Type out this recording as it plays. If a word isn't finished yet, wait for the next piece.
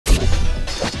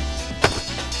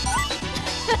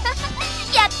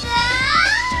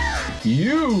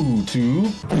YouTube.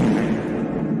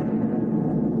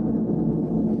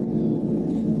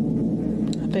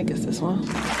 I think it's this one.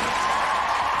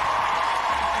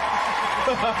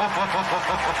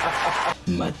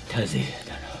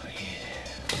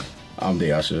 I'm the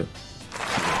Asha.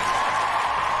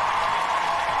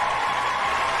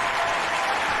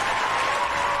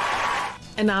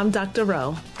 And I'm Dr.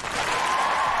 Rowe.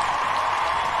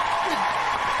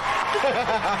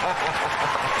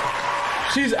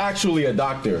 She's actually a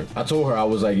doctor. I told her, I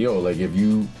was like, yo, like if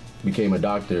you became a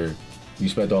doctor, you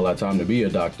spent all that time to be a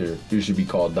doctor, you should be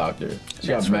called doctor. She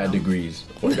got mad degrees.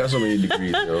 Well, got so many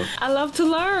degrees, yo. I love to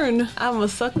learn. I'm a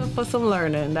sucker for some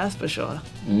learning, that's for sure.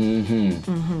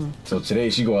 So today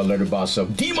she gonna learn about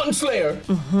some Demon Slayer.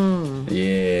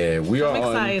 Yeah, we are. I'm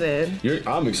excited.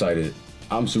 I'm excited.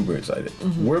 I'm super excited.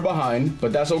 We're behind,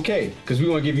 but that's okay, because we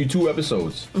want to give you 2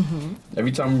 episodes.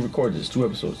 Every time we record this, 2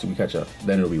 episodes till we catch up.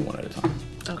 Then it'll be 1 at a time.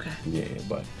 Okay. Yeah,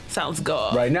 but sounds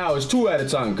good. Right now it's 2 at a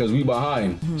time because we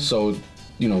behind. So,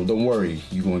 you know, don't worry.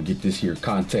 You're going to get this here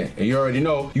content. And you already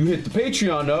know, you hit the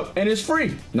Patreon up and it's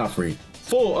free. Not free.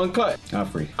 Full, uncut. Not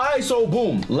free. Alright, so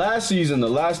boom. Last season, the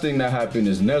last thing that happened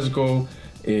is Nezuko,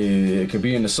 it could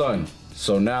be in the sun.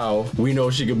 So now we know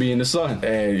she could be in the sun,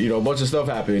 and you know, a bunch of stuff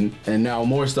happened, and now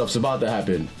more stuff's about to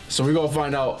happen. So we're gonna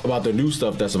find out about the new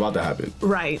stuff that's about to happen.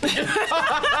 Right.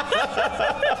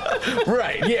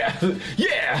 Right, yeah,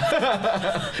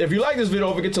 yeah. If you like this video,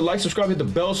 don't forget to like, subscribe, hit the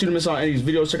bell so you don't miss out on any of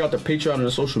these videos. Check out the Patreon and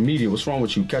the social media. What's wrong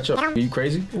with you? Catch up. Are you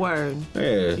crazy? Word.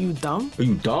 Yeah. You dumb? Are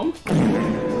you dumb?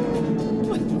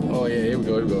 Oh yeah, here we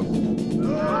go, here we go.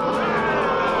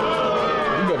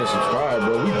 You better subscribe,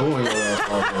 bro. We booing your ass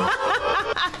off, bro.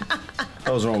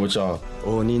 What's wrong with y'all?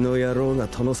 So everybody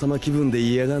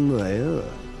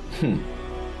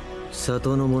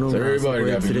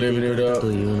gotta be living it up.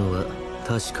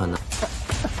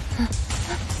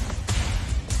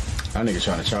 That nigga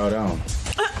trying to chow down.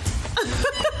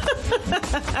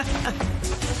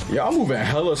 Yeah, I'm moving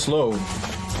hella slow.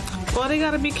 Well, they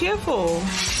gotta be careful.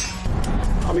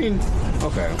 I mean,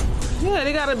 okay. Yeah,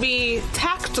 they gotta be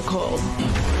tactical.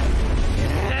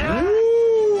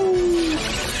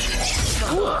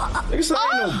 Nigga said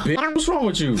ain't no bitch. What's wrong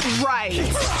with you? Right.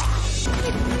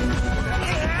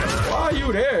 Why are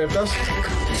you there if that's...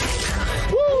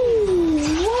 Woo!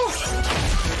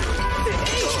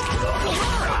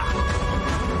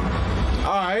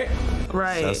 Alright.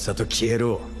 Right.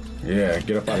 Yeah,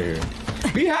 get up out of here.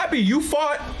 Be happy, you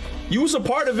fought. You was a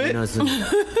part of it. Oh.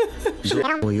 Shit.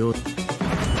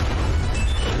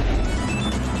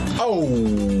 Oh!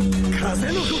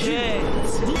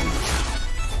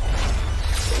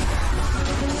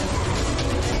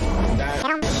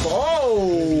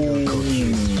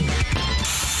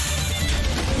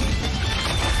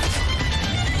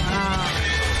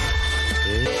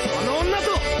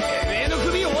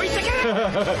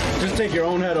 Just take your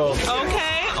own head off.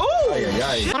 Okay. Ooh. Ay, ay,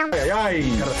 ay. Ay, ay.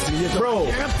 Bro.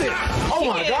 Oh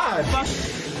my God.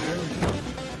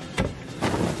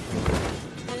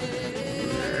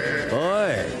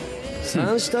 Oi,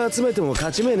 3下集めても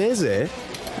勝ち目ねえぜ。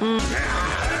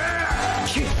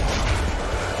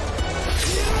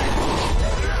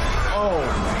Oh,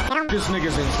 this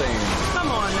nigga's insane.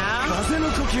 Come on now.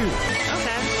 Okay.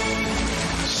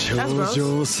 That's gross.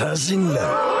 Oh,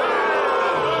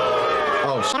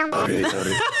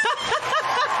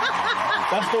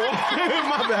 that's the one.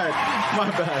 My bad. My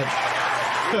bad.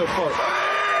 Fuck.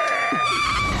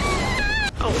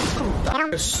 Oh, come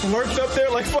on. Slurped up there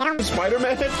like fucking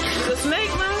Spider-Man. The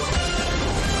snake, man.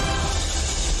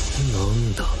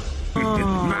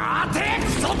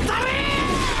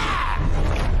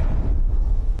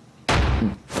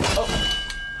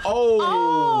 Oh.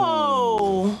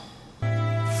 Oh. カ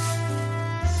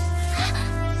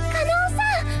ノンさ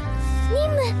ん、任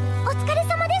務お疲れ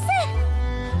様です。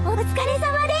お疲れ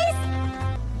様です。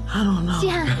 I don't know. シ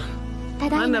アン、た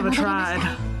だ I いま never 戻りまし tried. た。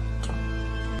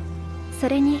そ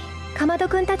れに、かまど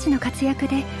くんたちの活躍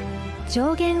で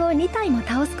上限を2体も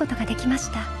倒すことができま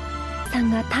した。さん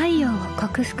が太陽を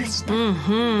克服した。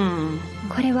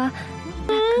これは。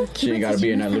 She ain't gotta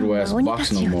be in that little ass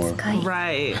box no more.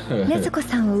 Right. 禰豆子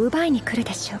さんを奪いに来る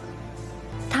でしょう。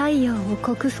太陽を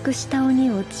克服した鬼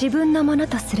を自分のもの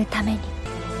とするために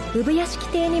産屋敷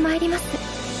邸に参ります。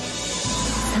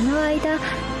その間、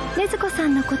禰豆子さ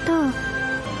んのことを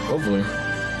Hopefully.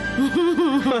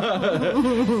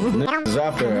 Is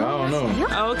after her. I don't know.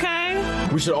 Okay.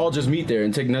 We should all just meet there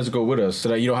and take Nezuko with us so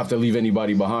that you don't have to leave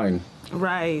anybody behind.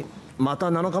 Right. また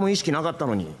7日も意識なかった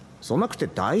のに、そんなくて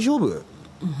大丈夫？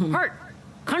はい。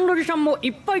カンロリさんも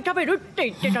いっぱい食べるって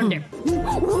言ってたんで。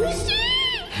おいし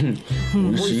い。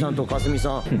おじさんとかすみさ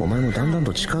ん、お前もだんだん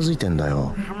と近づいてんだ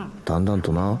よ。だんだん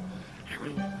とな。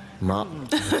ま、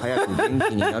早く元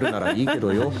気になるならいいけ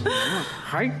どよ。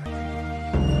はい。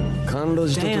甘露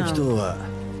寺と時藤は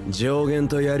上限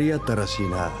とやり合ったらしい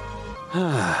な。は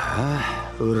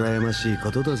あ、羨ましい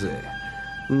ことだぜ。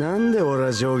なんで俺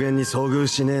は上限に遭遇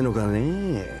しねえのか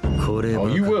ね。これは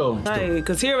You will. Hey,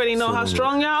 because he already know how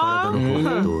strong y'all are.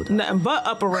 Nothing but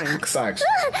upper ranks. Facts.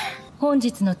 本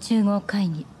日の中合会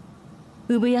議、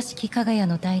産屋敷加賀屋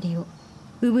の代理を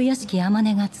産屋敷天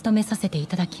音が務めさせてい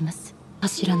ただきます。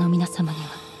柱の皆様には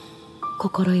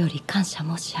心より感謝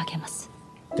申し上げます。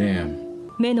 Damn.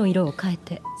 目の色を変え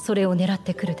てそれを狙っ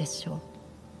てくるでしょう。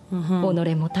己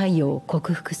も太陽を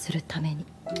克服するために。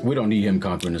 We don't need him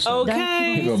conquering the sun.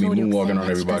 Okay. He's gonna be moonwalking on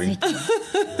everybody.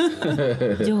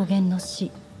 上限の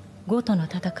死、ごとの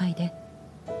戦いで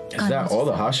Is that all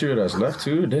the hashira that's left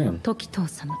too? Damn. 時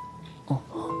藤様、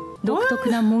独特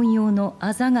な文様の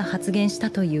あざが発現した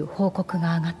という報告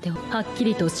が上がってはっき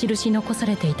りと印残さ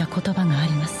れていた言葉があ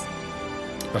ります。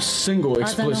 A single あ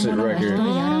ざの explicit 者が一人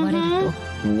record. 現れる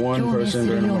と One 表明 person する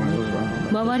during よう the に morning.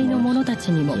 周りの者た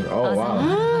ちにもあざ Oh が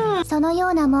wow. そのよ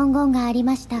うな文言があり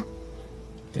ました。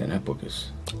 Damn, that book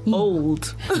is. Old.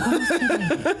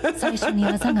 最初に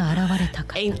あざが現れた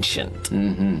か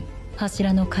Ancient.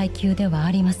 柱の階級では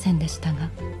ありませんでしたが、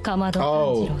かまど炭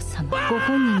治郎様ご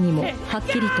本人にもはっ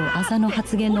きりとあざの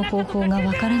発言の方法が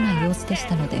わからない様子でし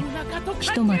たので、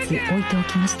ひとまず置いてお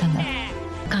きましたが、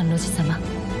甘露寺様、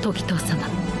時藤様、あの時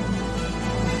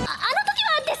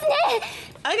はですね、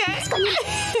 Okay. 確かに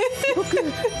僕体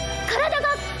が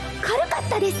軽かっ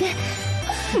たです。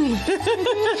 I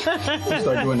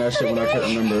start doing that shit when I can't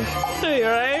remember. You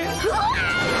right? で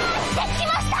き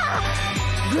ました。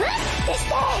グッてして、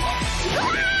グワー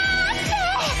っ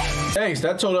て。 Thanks.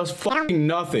 That told us fucking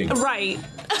nothing. Right.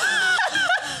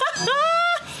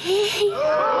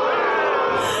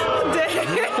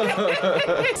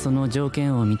 その条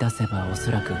件を満たせばお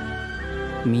そらく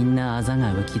みんなあざ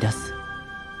が浮き出す。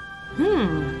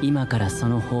今からそ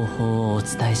の方法をお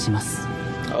伝えします。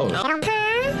 Oh,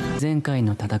 前回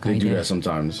の戦 they い do で that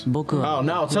sometimes. 僕は I'll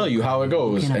now tell you how it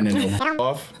goes, and then they'll fuck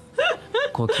off.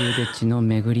 呼吸で血の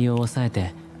巡りを抑え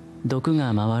て毒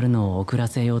が回るのを遅ら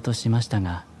せようとしました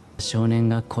が、少年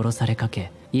が殺されか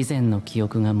け以前の記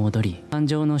憶が戻り感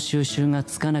情の収集が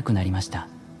つかなくなりました。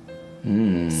そ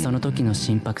の時の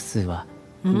心拍数は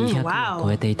200を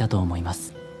超えていたと思いま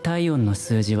す。体温の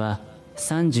数字は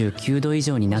39度以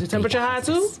上になっていたは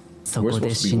ずです。そこ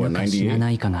で死ぬか死な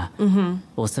ないかが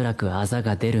おそらくあざ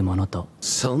が出るものと。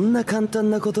そんな簡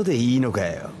単なことでいいのか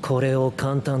よ。これを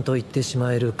簡単と言ってし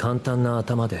まえる簡単な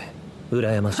頭で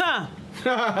羨ましい。な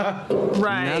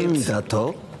Right. んだ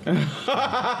と Nigga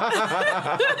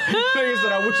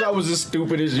said, I wish I was as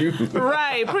stupid as you.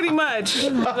 Right. Pretty much.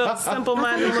 Simple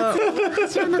minded look.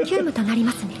 頭の急務となり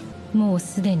ますね。もう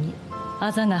すでに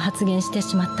あざが発言して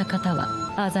しまった方は、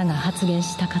あざが発言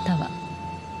した方は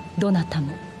どなた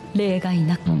も例外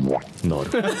なく。な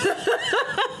る。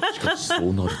しかしそ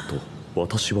うなると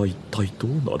私は一体ど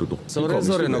うなるの。それ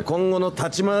ぞれの今後の立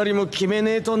ち回りも決め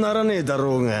ねえとならねえだ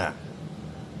ろうが。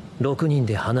6人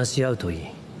で話し合うといい。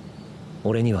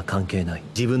俺には関係ない。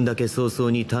自分だけ早々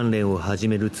に鍛錬を始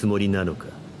めるつもりなのか。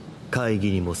会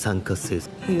議にも参加せず。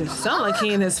 You sound like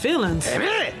he in his feelings.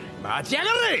 待ちや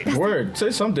がれ。 Word, say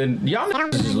something. Y'all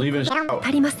just leaving shit out.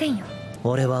 足りませんよ。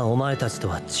俺はお前たちと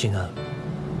は違う。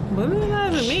 What does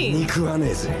that even mean? 憎わね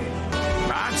えぜ。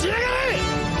待ちやがれ。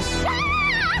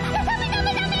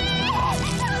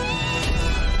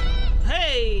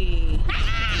 Hey.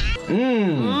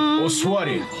 Oh,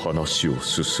 sweaty. 話を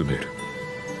進める。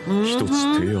一つ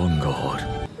提案がある。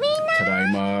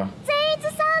Tadaima. ゼイツ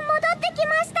さん戻ってき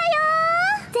ましたよ。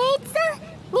ゼイツさん、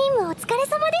任務お疲れ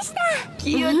様でした。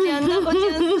キヨちゃん、ナホちゃ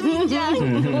ん、スミちゃん、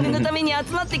俺のために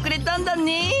集まってくれたんだ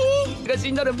ね。が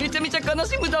死んだらめちゃめちゃ悲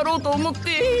しむだろうと思って。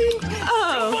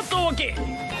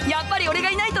やっぱり俺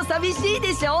がいないと寂しいで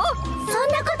しょ。そ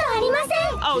んなことありません。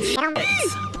 Oh, shit.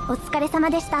 お疲れ様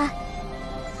でした。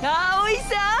葵さ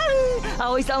ん、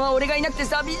葵さんは俺がいなくて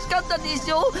寂しかったで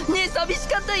しょ。ねえ、寂し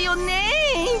かったよね。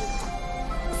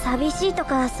寂しいと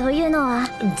かそういうのは。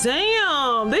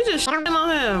 Damn. They just shit on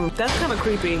him. That's kind of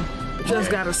creepy.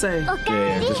 Just gotta say. おか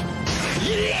えり。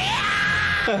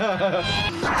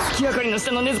月明かりの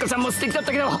下の禰豆子ちゃんも素敵だっ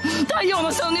たけど、太陽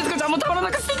の下の禰豆子ちゃんもたまら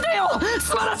なく素敵だよ。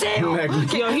素晴らしいよ。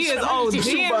 Yo, he is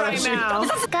OG right now. お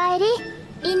かえり、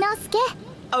伊之助。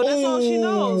 Oh, that's all she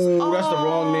knows. Oh, that's the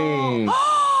wrong name.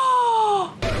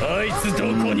 あいつど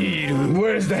こにいる。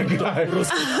 Where's that guy?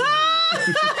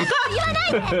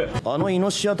 あのイノ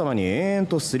シシ頭に延々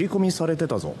と刷り込みされて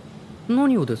たぞ。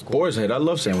何をですか？ Boar's Head, I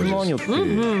love sandwiches. 何をって。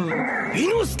伊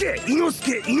之助、伊之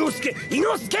助、伊之助、伊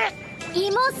之助。イ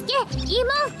モスケ、イ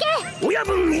モスケ。親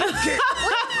分伊之助。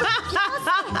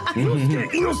伊之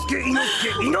助、伊之助、伊之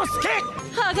助、伊之助。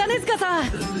鋼塚さん。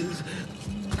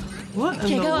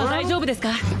怪我は大丈夫ですか？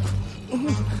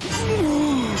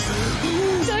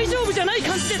大丈夫じゃない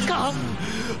感じですか？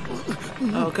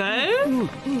 Okay.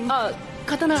 あ、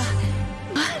刀。Oh,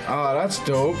 that's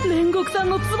dope. 煉獄さん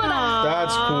の妻だ。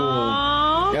That's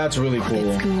cool. That's really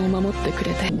cool. 君を守ってく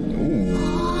れて。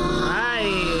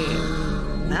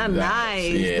That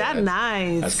nice. Yeah, That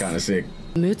nice. That's kind of sick.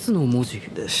 滅の文字。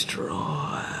Destroy.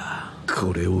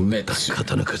 これを埋めた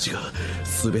刀鍛冶が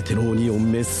全ての鬼を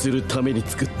滅するために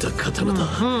作った刀だ。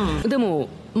でも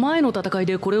前の戦い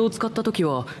でこれを使った時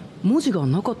は文字が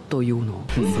なかったような。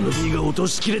何が落と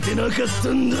しきれてなかった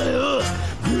んだよ。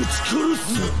ぶち殺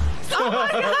す。I'm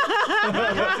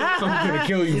gonna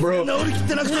kill you, bro. 治りきっ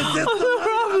てなくて絶対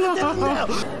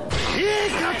いい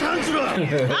か炭治郎。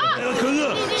君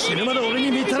が死ぬまで俺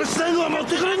にみたらし団子を持っ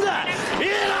てくるんだ。いい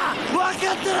な、分か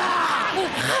ったな。は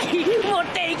い、持っ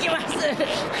ていきます。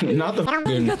Not the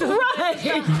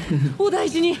fucking. お大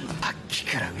事に。さっき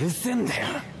からうるせえんだよ。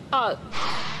あ、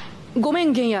ごめ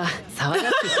んゲンヤ、騒がしくて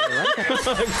悪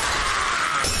かった。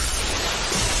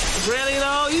Really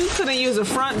though? You couldn't use a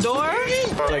front door?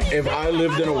 Like if I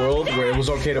lived in a world where it was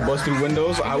okay to bust through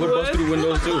windows, I would bust through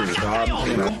windows too.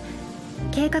 You know?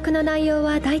 計画の内容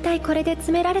はだいたいこれで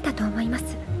詰められたと思いま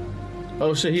す。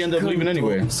Oh shit, he ended up leaving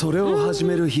anyway. それを始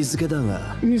める日付だ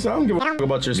が。He said, I don't give a fuck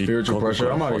about your spiritual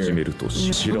pressure. I'm out of 始め here. ると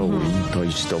シラを引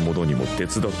退した者にも手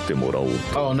伝ってもらおう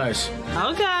と。 Oh, nice.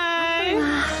 Okay.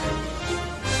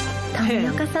 富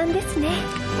岡さんですね。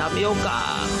タピオ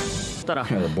カ。たら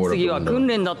次は訓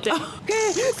練だって。そ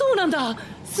うなんだ。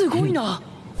すごいな。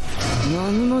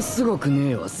何もすごくね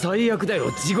えよ。最悪だ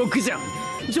よ。地獄じゃん。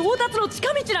上達の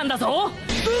近道なんだぞ。そんな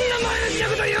前の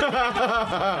逆と言う。お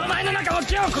前の中を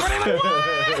今日これまで。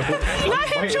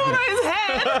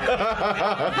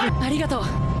ありがとう。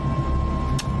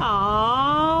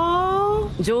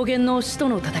上限の使徒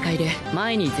の戦いで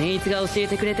前に善逸が教え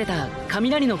てくれてた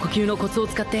雷の呼吸のコツを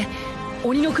使って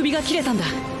鬼の首が切れたんだ。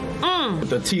With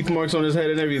the teeth marks on his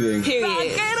head and everything. バケロ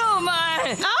お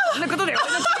前。そんなことで俺の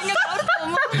機嫌が治ると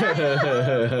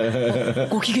思う。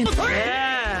ご機嫌。Yeah,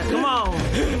 come on.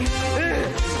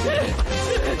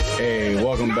 Hey,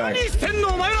 welcome back. 何してんの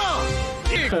お前ら。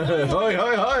はい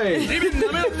はいはい。リビン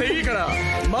舐めなくていいから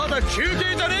まだ休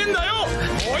憩じゃねえんだよ。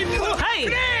もう一歩早く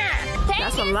ね。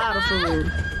That's a lot of food.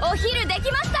 お昼で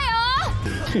きましたよ。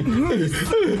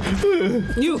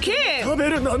You can't. 食べ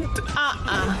るなんて。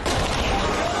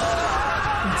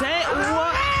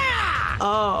What?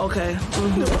 Oh, okay.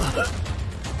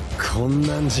 こん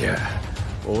なんじゃ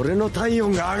俺の体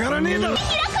温が上がらねえだろ。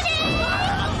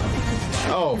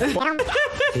Oh,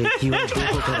 敵はど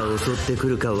こから襲ってく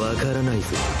るかわからないぞ。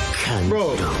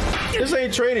bro, this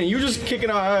ain't training. You just kicking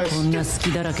our こ ass. んな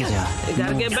隙だらけじゃ。 You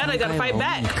gotta get better. You gotta fight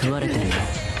back. 食われてるよ。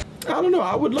I don't know.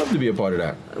 I would love to be a part of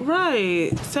that.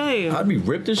 Right. Same. I'd be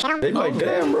ripped as shit. They'd be like,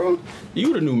 damn, bro,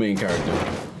 you the new main character.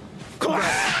 Oh,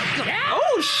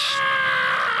 sh.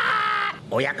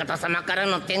 親方様から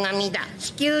の手紙だ。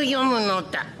至急読むの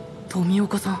だ。富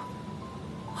岡さん、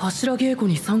柱稽古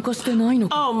に参加してないの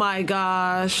か。 Oh my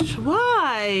gosh.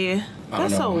 Why?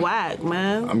 That's so whack,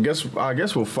 man. I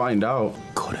guess we'll find out.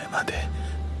 これまで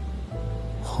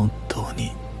本当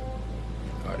に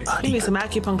You need some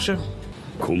acupuncture.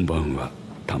 こんばんは、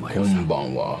玉代さん。こんば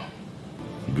んは。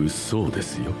物騒で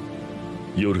すよ。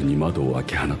夜に窓を開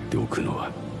け放っておくの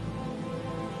は。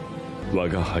我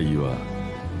が輩は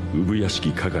産屋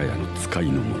敷加賀屋の使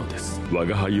いの者です。我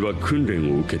が輩は訓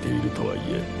練を受けているとはい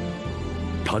え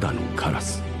ただのカラ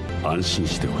ス。安心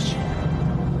してほしい。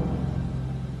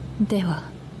では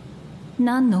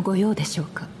何のご用でしょう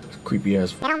か。 Creepy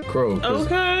ass crow.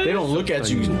 Okay. They don't look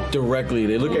at you directly.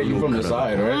 They look at you from the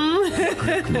side,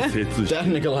 right? 精通した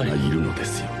人がいるので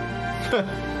すよ。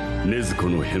禰豆子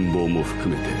の変貌も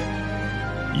含めて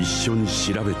一緒に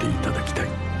調べていただきたい。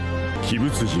鬼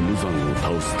仏寺無惨を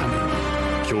倒すために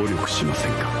協力しませ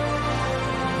んか。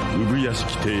産屋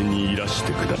敷邸にいらし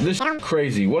てください。 This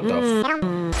crazy. What the f?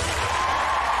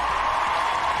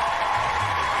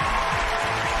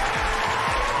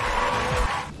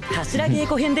 柱稽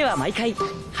古編では毎回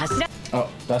柱。 Oh,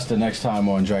 that's the next time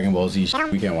on Dragon Ball Z.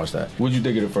 We can't watch that. What'd you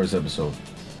think of the first episode?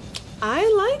 I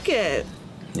like it.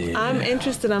 Yeah. I'm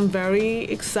interested. I'm very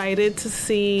excited to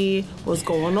see what's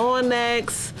going on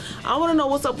next. I want to know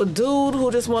what's up with dude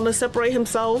who just want to separate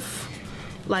himself.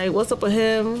 Like, what's up with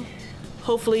him?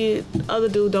 Hopefully, other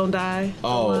dude don't die.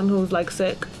 Oh. The one who's like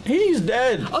sick. He's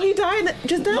dead. Oh, he died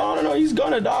just then? No, he's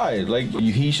gonna die. Like,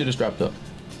 he should have strapped up.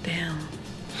 Damn.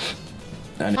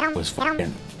 And it was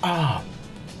fucking.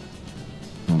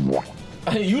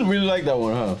 You really like that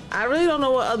one, huh? I really don't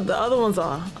know what the other ones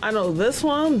are. I know this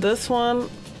one, that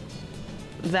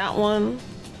one,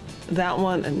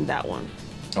 and that one.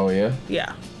 Oh, yeah?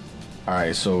 Yeah. All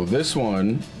right, so this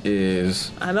one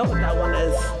is. I know what that one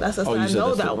is. That's a, I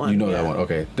know that one. You know that one.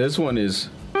 Okay. This one is.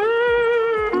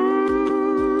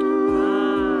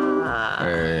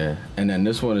 Yeah. And then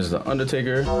this one is the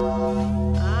Undertaker.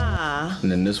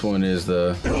 And then this one is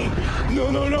the. No.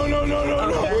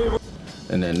 Okay.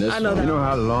 And then this one. You know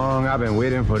how long I've been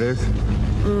waiting for this?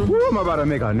 Woo, I'm about to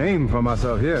make a name for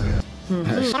myself here.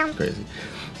 That's crazy.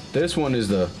 This one is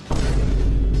the.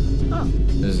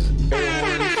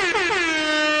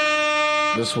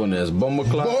 This one is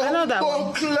Bomba-Clot. I know that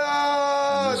one.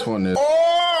 This one is.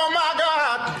 Oh my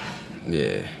God!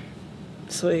 Yeah.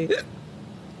 Sweet.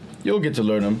 You'll get to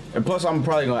learn them. And plus, I'm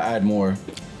probably going to add more.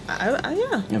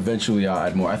 Yeah. Eventually, I'll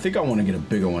add more. I think I want to get a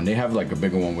bigger one. They have like a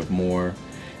bigger one with more.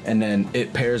 And then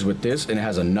it pairs with this, and it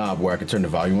has a knob where I can turn the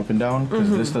volume up and down. Because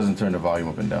this doesn't turn the volume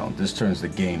up and down. This turns the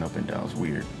gain up and down. It's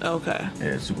weird. Okay. Yeah,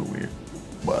 it's super weird.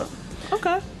 But.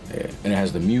 Okay. Yeah. And it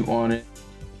has the mute on it.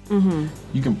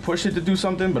 You can push it to do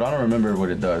something, but I don't remember what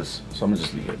it does. So I'm going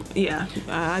to just leave it. Yeah,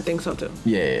 I think so too.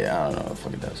 Yeah, I don't know what the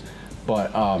fuck it does.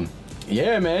 But,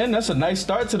 yeah, man, that's a nice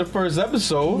start to the first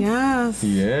episode. Yes.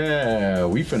 Yeah,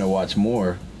 we finna watch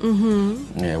more.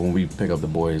 Yeah, when we pick up the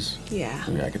boys. Yeah.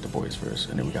 We gotta get the boys first,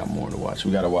 and then we got more to watch.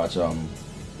 We gotta watch, Oh,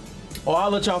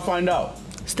 I'll let y'all find out.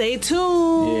 Stay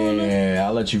tuned. Yeah,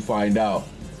 I'll let you find out.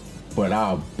 But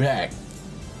I'll back.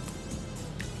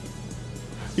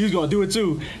 You was gonna do it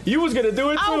too. You was gonna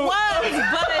do it too. I was, but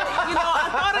you know, I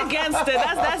thought against it.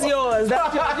 That's yours.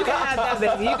 That's yours. You can have that,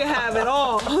 baby. You can have it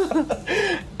all.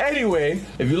 Anyway,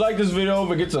 if you like this video, don't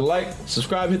forget to like,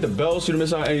 subscribe, hit the bell so you don't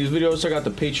miss out on any of these videos. Check out the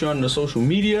Patreon and the social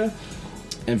media.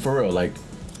 And for real, like,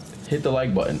 hit the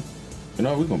like button. You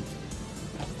know, we gonna.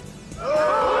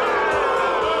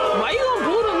 Why you gonna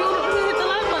boot him? You don't hit the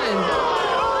like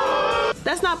button.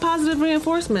 That's not positive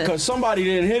reinforcement. Because somebody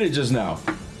didn't hit it just now.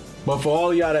 But for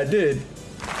all y'all that did,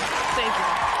 thank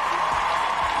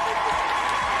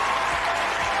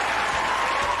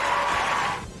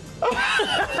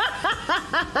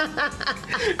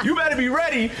you. You better be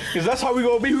ready, because that's how we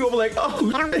gonna be. We gonna be like,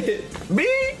 oh shit, me?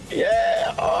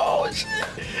 Yeah, oh shit.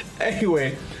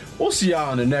 Anyway, we'll see y'all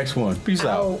on the next one. Peace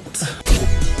out.